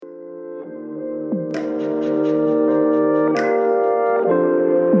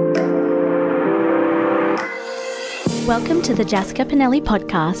Welcome to the Jessica Pinelli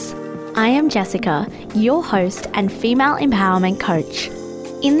podcast. I am Jessica, your host and female empowerment coach.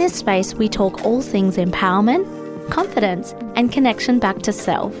 In this space, we talk all things empowerment, confidence, and connection back to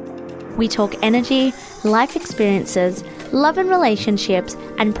self. We talk energy, life experiences, love and relationships,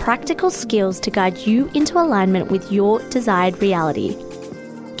 and practical skills to guide you into alignment with your desired reality.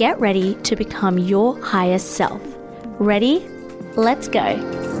 Get ready to become your highest self. Ready? Let's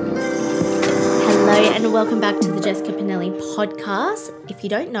go. Hello and welcome back to the Jessica Pinelli podcast. If you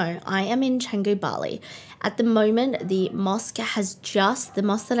don't know, I am in Canggu, Bali. At the moment, the mosque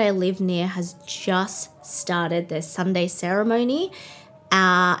that I live near has just started their Sunday ceremony.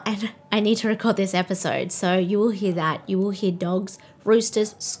 And I need to record this episode. So you will hear that. You will hear dogs,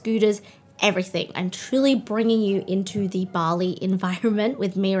 roosters, scooters, everything. I'm truly bringing you into the Bali environment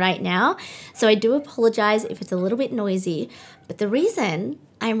with me right now. So I do apologize if it's a little bit noisy. But the reason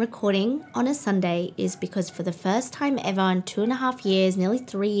I'm recording on a Sunday is because for the first time ever in 2.5 years, nearly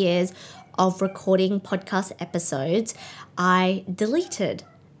 3 years of recording podcast episodes, I deleted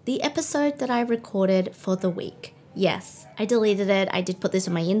the episode that I recorded for the week. Yes, I deleted it. I did put this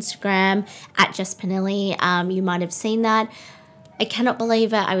on my Instagram at Jess Pinelli. You might have seen that. I cannot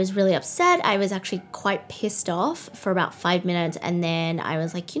believe it. I was really upset. I was actually quite pissed off for about 5 minutes. And then I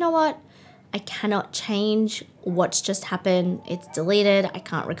was like, you know what? I cannot change what's just happened. It's deleted. I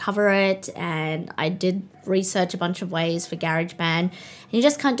can't recover it. And I did research a bunch of ways for GarageBand, and you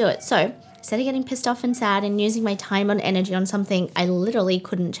just can't do it. So instead of getting pissed off and sad and using my time and energy on something I literally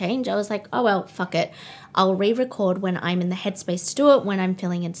couldn't change, I was like, oh, well, fuck it. I'll re-record when I'm in the headspace to do it, when I'm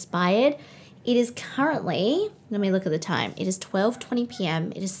feeling inspired. It is currently, let me look at the time. It is 12:20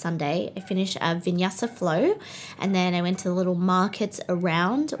 p.m. It is Sunday. I finished a Vinyasa flow, and then I went to the little markets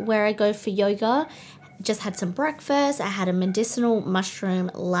around where I go for yoga. Just had some breakfast. I had a medicinal mushroom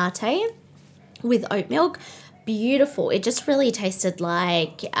latte with oat milk. Beautiful. It just really tasted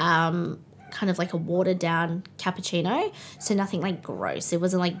like kind of like a watered down cappuccino, so nothing like gross. It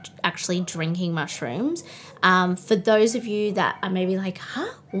wasn't like actually drinking mushrooms. For those of you that are maybe like,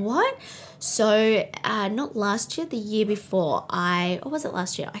 huh, what? So not last year, the year before, or was it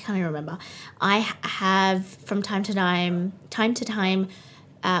last year? I can't even remember. I have from time to time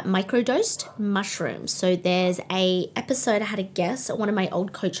microdosed mushrooms. So there's a episode I had a guest, one of my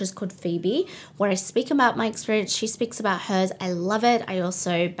old coaches called Phoebe, where I speak about my experience. She speaks about hers. I love it. I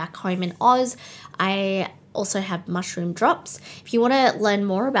also, back home in Oz, I also have mushroom drops. If you want to learn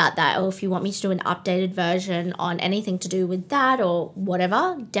more about that, or if you want me to do an updated version on anything to do with that or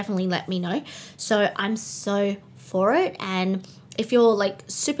whatever, definitely let me know. So I'm so for it. And if you're like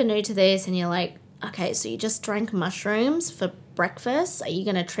super new to this and you're like, okay, so you just drank mushrooms for breakfast, are you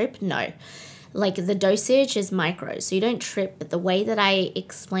going to trip? No. Like the dosage is micro, so you don't trip, but the way that I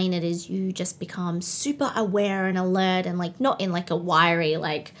explain it is you just become super aware and alert, and like not in like a wiry,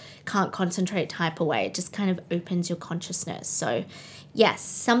 like can't concentrate type of way. It just kind of opens your consciousness. So yes,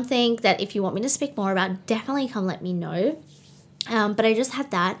 something that if you want me to speak more about, definitely come let me know. But I just had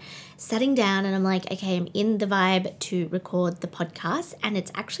that sitting down and I'm like, okay, I'm in the vibe to record the podcast, and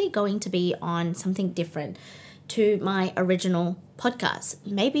it's actually going to be on something different to my original podcast.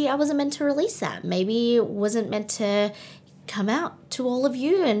 Maybe I wasn't meant to release that. Maybe it wasn't meant to come out to all of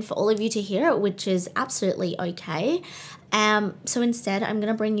you and for all of you to hear it, which is absolutely okay. So instead, I'm going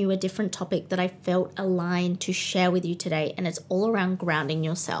to bring you a different topic that I felt aligned to share with you today, and it's all around grounding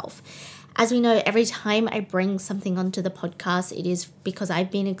yourself. As we know, every time I bring something onto the podcast, it is because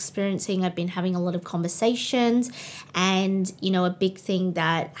I've been having a lot of conversations, and, you know, a big thing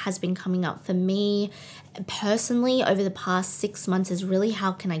that has been coming up for me personally over the past 6 months is really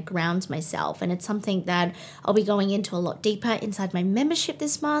how can I ground myself, and it's something that I'll be going into a lot deeper inside my membership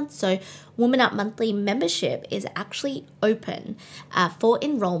this month. So Woman Up Monthly membership is actually open for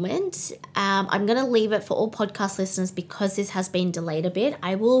enrollment. I'm going to leave it for all podcast listeners because this has been delayed a bit.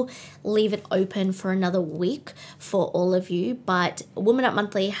 I will leave it open for another week for all of you, but Woman Up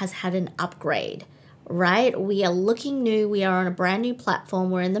Monthly has had an upgrade. Right? We are looking new. We are on a brand new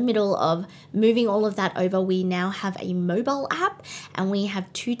platform. We're in the middle of moving all of that over. We now have a mobile app, and we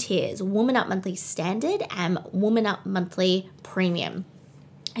have 2 tiers, Woman Up Monthly Standard and Woman Up Monthly Premium.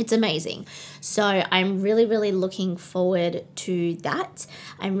 It's amazing. So I'm really, really looking forward to that.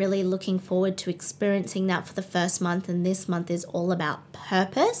 I'm really looking forward to experiencing that for the first month. And this month is all about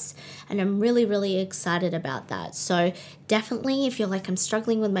purpose. And I'm really, really excited about that. So definitely, if you're like, I'm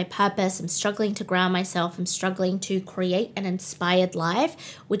struggling with my purpose, I'm struggling to ground myself, I'm struggling to create an inspired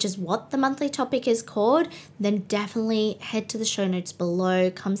life, which is what the monthly topic is called, then definitely head to the show notes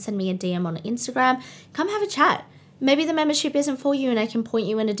below. Come send me a DM on Instagram. Come have a chat. maybe the membership isn't for you and I can point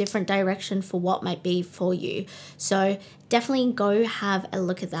you in a different direction for what might be for you. So definitely go have a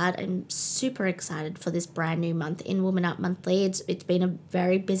look at that. I'm super excited for this brand new month in Woman Up Monthly. It's been a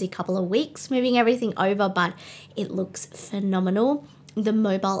very busy couple of weeks moving everything over, but it looks phenomenal. The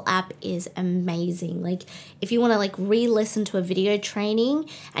mobile app is amazing. Like if you want to like re-listen to a video training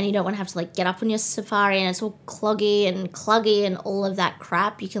and you don't want to have to like get up on your Safari and it's all cloggy and all of that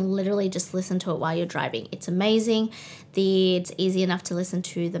crap, you can literally just listen to it while you're driving. It's amazing. It's easy enough to listen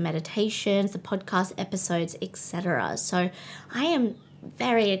to the meditations, the podcast episodes, etc. So I am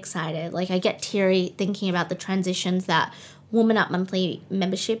very excited. Like I get teary thinking about the transitions that Woman Up Monthly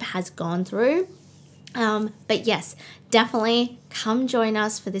membership has gone through. But yes, definitely come join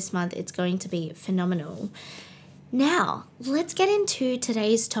us for this month. It's going to be phenomenal. Now, let's get into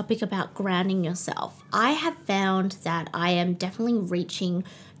today's topic about grounding yourself. I have found that I am definitely reaching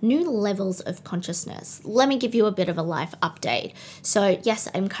new levels of consciousness. Let me give you a bit of a life update. So yes,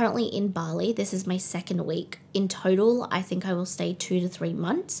 I'm currently in Bali. This is my second week. In total, I think I will stay 2 to 3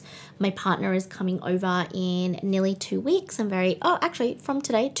 months. My partner is coming over in nearly 2 weeks. From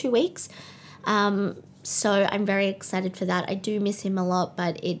today, 2 weeks. So I'm very excited for that. I do miss him a lot,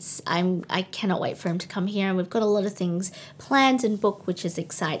 but I cannot wait for him to come here, and we've got a lot of things planned and booked, which is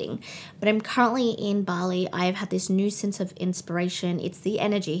exciting. But I'm currently in Bali. I've had this new sense of inspiration. It's the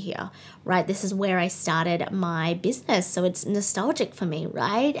energy here, right? This is where I started my business, so it's nostalgic for me,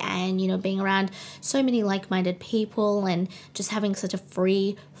 right? And being around so many like-minded people and just having such a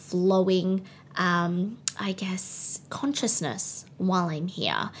free flowing consciousness while I'm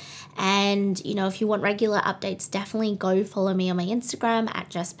here. And, if you want regular updates, definitely go follow me on my Instagram at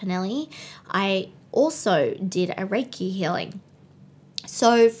Jess Pinelli. I also did a Reiki healing.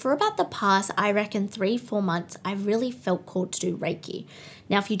 So for about the past, I reckon 3-4 months, I really felt called to do Reiki.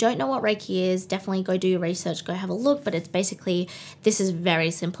 Now, if you don't know what Reiki is, definitely go do your research, go have a look. But it's basically, this is very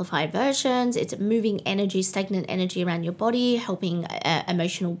simplified versions. It's moving energy, stagnant energy around your body, helping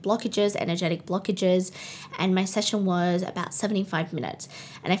emotional blockages, energetic blockages. And my session was about 75 minutes.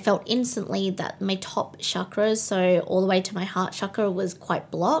 And I felt instantly that my top chakras, so all the way to my heart chakra, was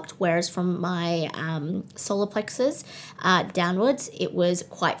quite blocked. Whereas from my solar plexus downwards, it was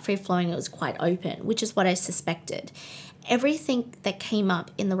quite free-flowing. It was quite open, which is what I suspected. Everything that came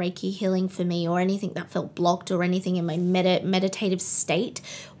up in the Reiki healing for me, or anything that felt blocked, or anything in my meditative state,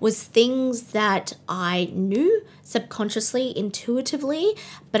 was things that I knew subconsciously, intuitively,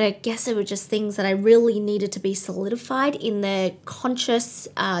 but I guess it were just things that I really needed to be solidified in the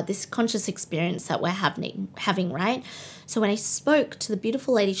this conscious experience that we're having, right? So when I spoke to the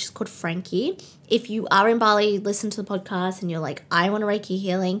beautiful lady, she's called Frankie. If you are in Bali, listen to the podcast and you're like, I want a Reiki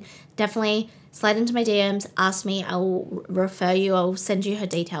healing, definitely slide into my DMs, ask me, I will refer you, I'll send you her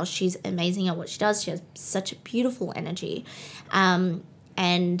details. She's amazing at what she does. She has such a beautiful energy.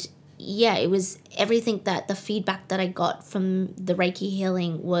 And yeah, it was everything that the feedback that I got from the Reiki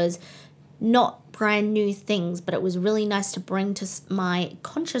healing was not brand new things, but it was really nice to bring to my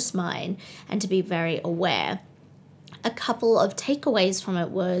conscious mind and to be very aware. A couple of takeaways from it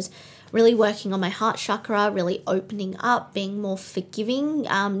was really working on my heart chakra, really opening up, being more forgiving,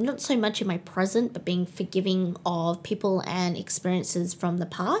 not so much in my present, but being forgiving of people and experiences from the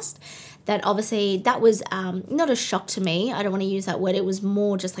past. That obviously, that was not a shock to me. I don't want to use that word. It was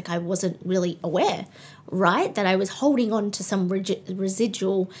more just like I wasn't really aware, right? That I was holding on to some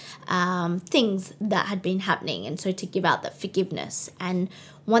residual things that had been happening. And so to give out that forgiveness. And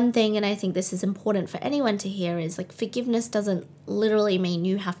one thing, and I think this is important for anyone to hear, is like forgiveness doesn't literally mean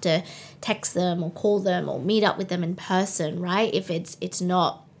you have to text them or call them or meet up with them in person, right? If it's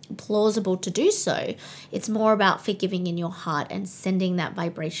not plausible to do so. It's more about forgiving in your heart and sending that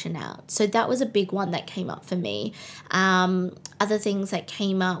vibration out. So that was a big one that came up for me. Other things that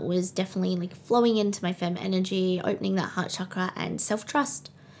came up was definitely like flowing into my femme energy, opening that heart chakra, and self-trust.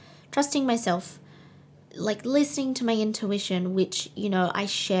 Trusting myself, like listening to my intuition, which, I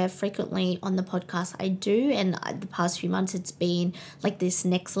share frequently on the podcast. I do, and the past few months it's been like this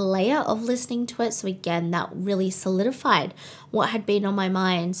next layer of listening to it. So again, that really solidified what had been on my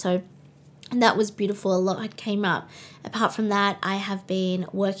mind. So that was beautiful. A lot had came up. Apart from that, I have been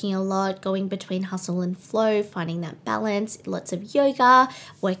working a lot, going between hustle and flow, finding that balance, lots of yoga,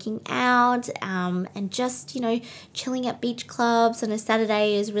 working out, and just, chilling at beach clubs on a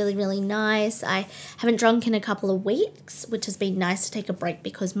Saturday is really, really nice. I haven't drunk in a couple of weeks, which has been nice to take a break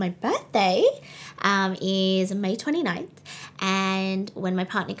because my birthday is May 29th. And when my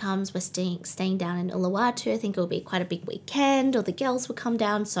partner comes, we're staying down in Uluwatu. I think it will be quite a big weekend, or the girls will come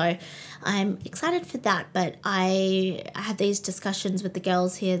down. So I I'm excited for that. But I have these discussions with the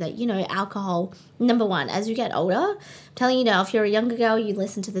girls here that, alcohol, number one, as you get older, I'm telling you now, if you're a younger girl, you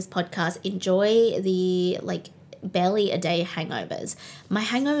listen to this podcast, enjoy the barely a day hangovers. My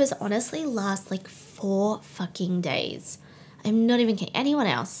hangovers honestly last 4 fucking days. I'm not even kidding. Anyone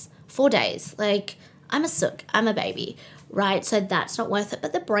else? 4 days. I'm a sook. I'm a baby, right? So that's not worth it.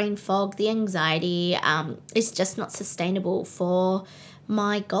 But the brain fog, the anxiety, is just not sustainable for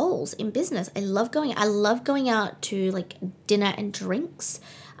my goals in business. I love going out to dinner and drinks.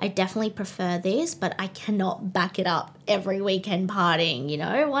 I definitely prefer this, but I cannot back it up every weekend partying,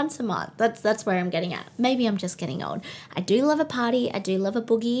 once a month. That's where I'm getting at. Maybe I'm just getting old. I do love a party. I do love a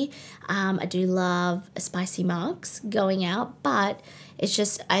boogie. I do love a spicy marks going out, but it's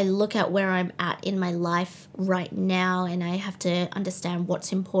just I look at where I'm at in my life right now, and I have to understand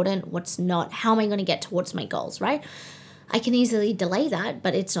what's important, what's not. How am I going to get towards my goals, right? I can easily delay that,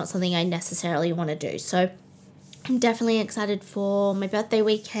 but it's not something I necessarily want to do. So I'm definitely excited for my birthday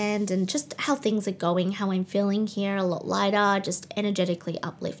weekend and just how things are going, how I'm feeling here, a lot lighter, just energetically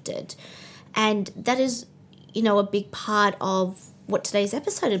uplifted. And that is, a big part of what today's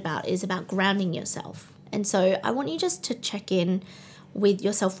episode is about grounding yourself. And so I want you just to check in with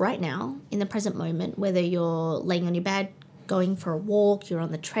yourself right now in the present moment, whether you're laying on your bed, going for a walk, you're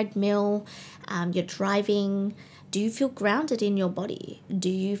on the treadmill, you're driving. Do you feel grounded in your body? Do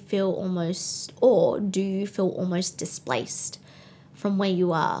you feel almost displaced from where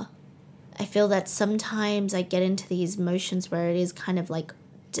you are? I feel that sometimes I get into these motions where it is kind of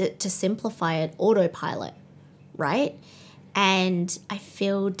to simplify it, autopilot, right? And I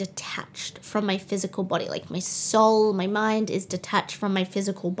feel detached from my physical body. My soul, my mind is detached from my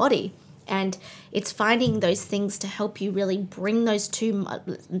physical body. And it's finding those things to help you really bring those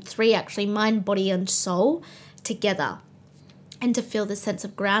three actually, mind, body, and soul together, and to feel this sense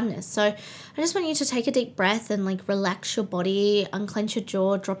of groundness. So I just want you to take a deep breath and relax your body, unclench your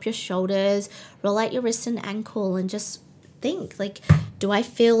jaw, drop your shoulders, roll out your wrist and ankle, and just think, do I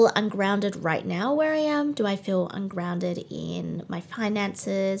feel ungrounded right now where I am? Do I feel ungrounded in my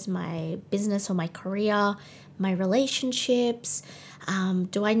finances, my business or my career, my relationships?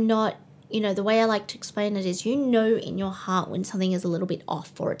 Do I not, the way I like to explain it is, in your heart when something is a little bit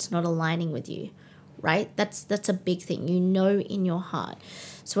off or it's not aligning with you, right? That's a big thing, in your heart.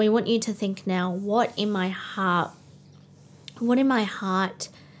 So I want you to think now, what in my heart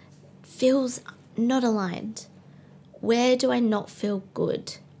feels not aligned? Where do I not feel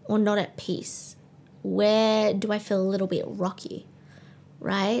good or not at peace? Where do I feel a little bit rocky,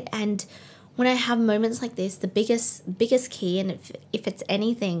 right? And when I have moments like this, the biggest key, and if it's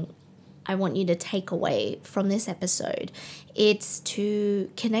anything I want you to take away from this episode, it's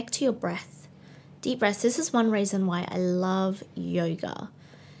to connect to your breath. Deep breaths. This is one reason why I love yoga,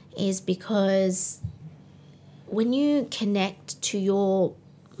 is because when you connect to your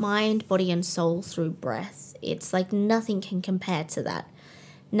mind, body, and soul through breath, it's nothing can compare to that.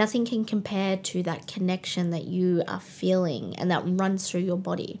 Nothing can compare to that connection that you are feeling and that runs through your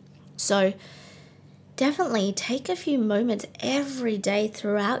body. So definitely take a few moments every day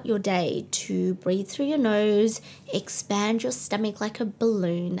throughout your day to breathe through your nose, expand your stomach like a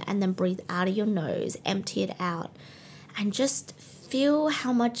balloon, and then breathe out of your nose, empty it out, and just feel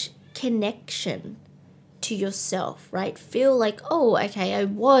how much connection to yourself, right? Feel oh, okay, I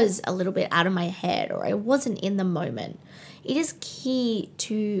was a little bit out of my head, or I wasn't in the moment. It is key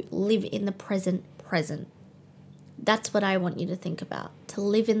to live in the present. That's what I want you to think about, to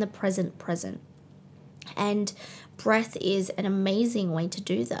live in the present. And breath is an amazing way to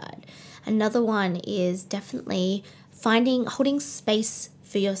do that. Another one is definitely holding space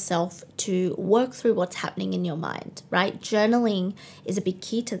for yourself to work through what's happening in your mind, right? Journaling is a big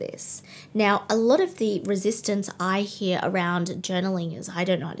key to this. Now, a lot of the resistance I hear around journaling is I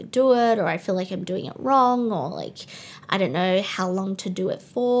don't know how to do it, or I feel like I'm doing it wrong, or I don't know how long to do it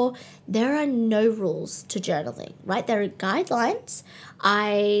for. There are no rules to journaling, right? There are guidelines.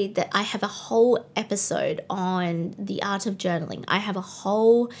 I have a whole episode on the art of journaling. I have a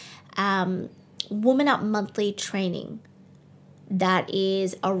whole Woman Up Monthly training that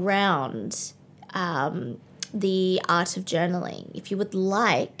is around the art of journaling. If you would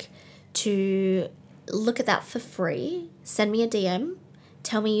like to look at that for free, send me a DM.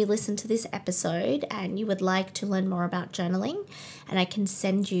 Tell me you listened to this episode and you would like to learn more about journaling, and I can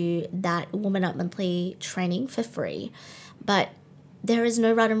send you that Woman Up Monthly training for free. But there is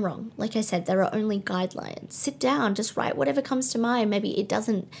no right and wrong. Like I said, there are only guidelines. Sit down, just write whatever comes to mind. Maybe it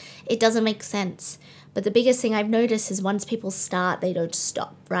doesn't make sense. But the biggest thing I've noticed is once people start, they don't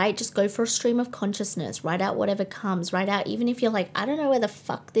stop, right? Just go for a stream of consciousness. Write out whatever comes. Write out, even if you're like, I don't know where the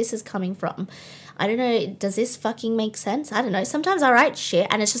fuck this is coming from. I don't know, does this fucking make sense? I don't know. Sometimes I write shit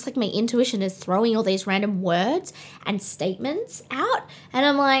and it's just like my intuition is throwing all these random words and statements out. And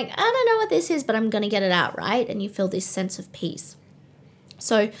I'm like, I don't know what this is, but I'm going to get it out, right? And you feel this sense of peace.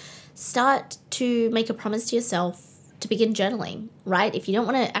 So start to make a promise to yourself to begin journaling, right? If you don't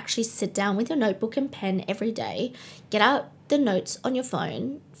want to actually sit down with your notebook and pen every day, get out the notes on your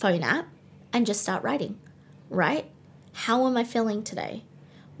phone app, and just start writing, right? How am I feeling today?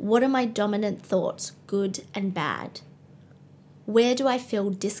 What are my dominant thoughts, good and bad? Where do I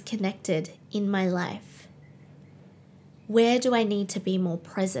feel disconnected in my life? Where do I need to be more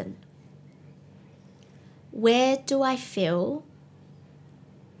present? Where do I feel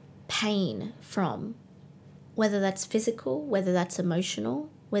pain from? Whether that's physical, whether that's emotional,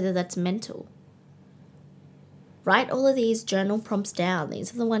 whether that's mental. Write all of these journal prompts down.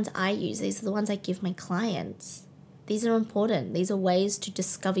 These are the ones I use. These are the ones I give my clients. These are important. These are ways to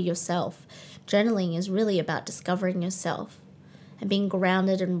discover yourself. Journaling is really about discovering yourself and being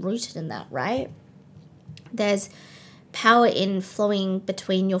grounded and rooted in that, right? There's power in flowing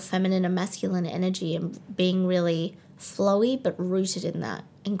between your feminine and masculine energy and being really flowy but rooted in that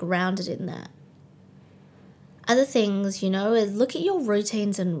and grounded in that. Other things, is look at your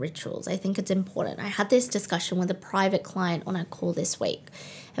routines and rituals. I think it's important. I had this discussion with a private client on a call this week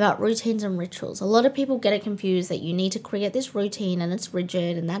about routines and rituals. A lot of people get it confused that you need to create this routine and it's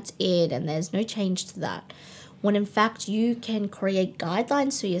rigid and that's it and there's no change to that. When in fact you can create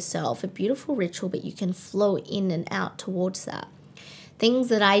guidelines for yourself, a beautiful ritual, but you can flow in and out towards that. Things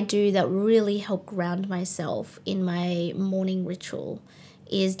that I do that really help ground myself in my morning ritual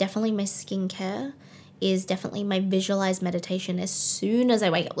is definitely my skincare, is definitely my visualized meditation as soon as I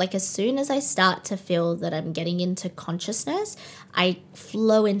wake up. Like as soon as I start to feel that I'm getting into consciousness, I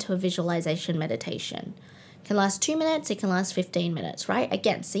flow into a visualization meditation. It can last 2 minutes, it can last 15 minutes, right?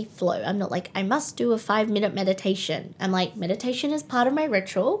 Again, see, flow. I'm not like, I must do a 5-minute meditation. I'm like, meditation is part of my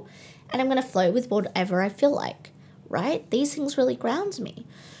ritual and I'm going to flow with whatever I feel like, right? These things really ground me.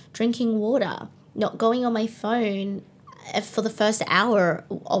 Drinking water, not going on my phone for the first hour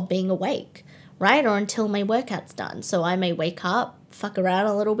of being awake, right? Or until my workout's done. So I may wake up, fuck around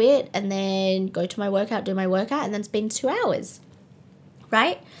a little bit, and then go to my workout, do my workout, and then spend 2 hours,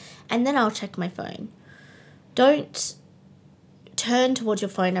 right? And then I'll check my phone. Don't turn towards your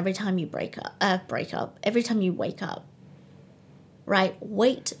phone every time you every time you wake up, right?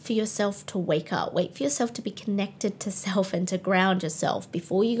 Wait for yourself to wake up. Wait for yourself to be connected to self and to ground yourself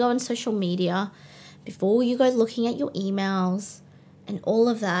before you go on social media, before you go looking at your emails and all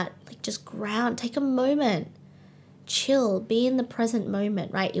of that. Like just ground, take a moment, chill, be in the present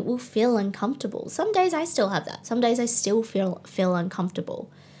moment, right? It will feel uncomfortable. Some days I still have that. Some days I still feel uncomfortable,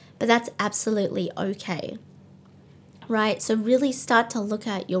 but that's absolutely okay. Right? So really start to look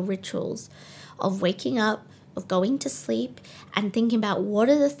at your rituals of waking up, of going to sleep, and thinking about what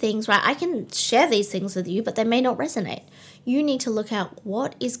are the things, right? I can share these things with you, but they may not resonate. You need to look at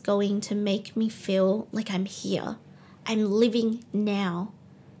what is going to make me feel like I'm here. I'm living now.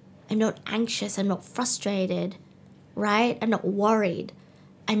 I'm not anxious. I'm not frustrated, right? I'm not worried.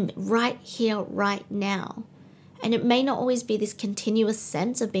 I'm right here, right now. And it may not always be this continuous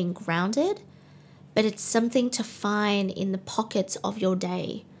sense of being grounded, but it's something to find in the pockets of your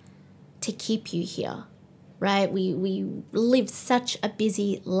day to keep you here, right? We live such a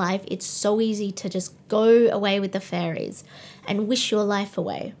busy life. It's so easy to just go away with the fairies and wish your life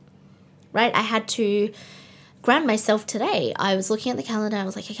away, right? I had to ground myself today. I was looking at the calendar. I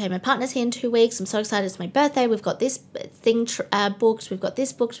was like, okay, my partner's here in 2 weeks. I'm so excited. It's my birthday. We've got this thing booked. We've got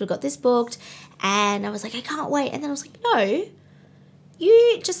this booked. We've got this booked. And I was like, I can't wait. And then I was like, no,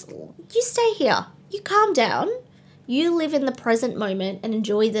 you stay here. You calm down, you live in the present moment and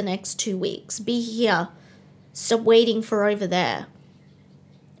enjoy the next 2 weeks. Be here. Stop waiting for over there.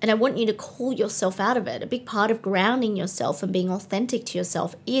 And I want you to call yourself out of it. A big part of grounding yourself and being authentic to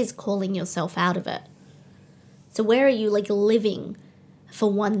yourself is calling yourself out of it. So where are you living for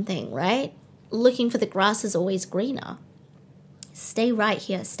one thing, right? Looking for the grass is always greener. Stay right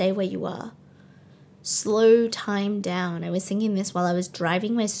here. Stay where you are. Slow time down. I was thinking this while I was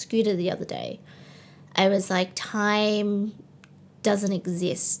driving my scooter the other day. I was like, time doesn't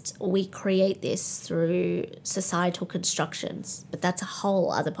exist. We create this through societal constructions, but that's a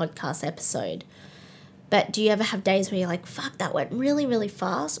whole other podcast episode. But do you ever have days where you're like, fuck, that went really, really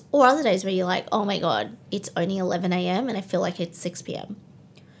fast? Or other days where you're like, oh my God, it's only 11 a.m. and I feel like it's 6 p.m.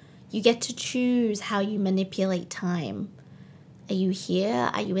 You get to choose how you manipulate time. Are you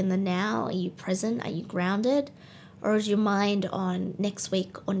here? Are you in the now? Are you present? Are you grounded? Or is your mind on next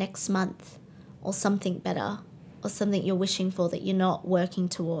week or next month or something better or something you're wishing for that you're not working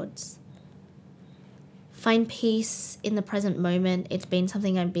towards? Find peace in the present moment. It's been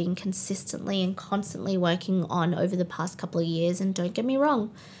something I've been consistently and constantly working on over the past couple of years. And don't get me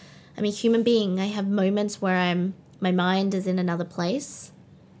wrong, I'm a human being. I have moments where my mind is in another place.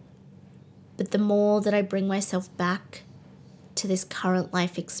 But the more that I bring myself back to this current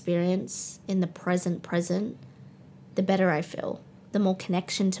life experience in the present, the better I feel. The more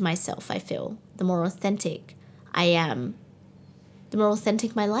connection to myself I feel. The more authentic I am. The more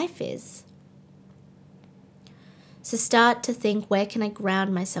authentic my life is. So start to think, where can I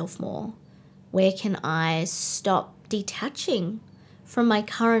ground myself more? Where can I stop detaching from my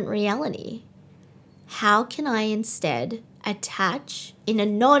current reality? How can I instead attach in a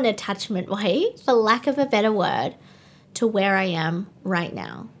non-attachment way, for lack of a better word, to where I am right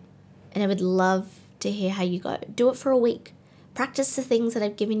now? And I would love to hear how you go. Do it for a week. Practice the things that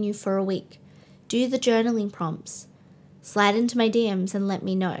I've given you for a week. Do the journaling prompts. Slide into my DMs and let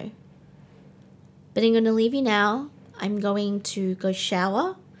me know. But I'm going to leave you now. I'm going to go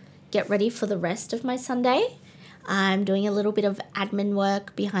shower, get ready for the rest of my Sunday. I'm doing a little bit of admin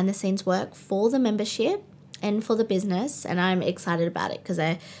work, behind the scenes work for the membership and for the business. And I'm excited about it because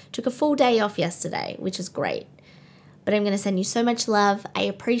I took a full day off yesterday, which is great. But I'm going to send you so much love. I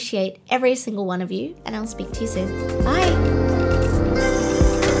appreciate every single one of you, and I'll speak to you soon. Bye.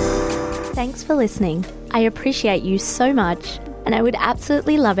 Thanks for listening. I appreciate you so much, and I would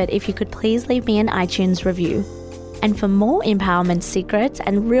absolutely love it if you could please leave me an iTunes review. And for more empowerment secrets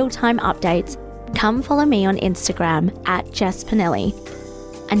and real-time updates, come follow me on Instagram @Jess Pinelli.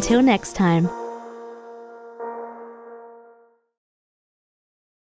 Until next time.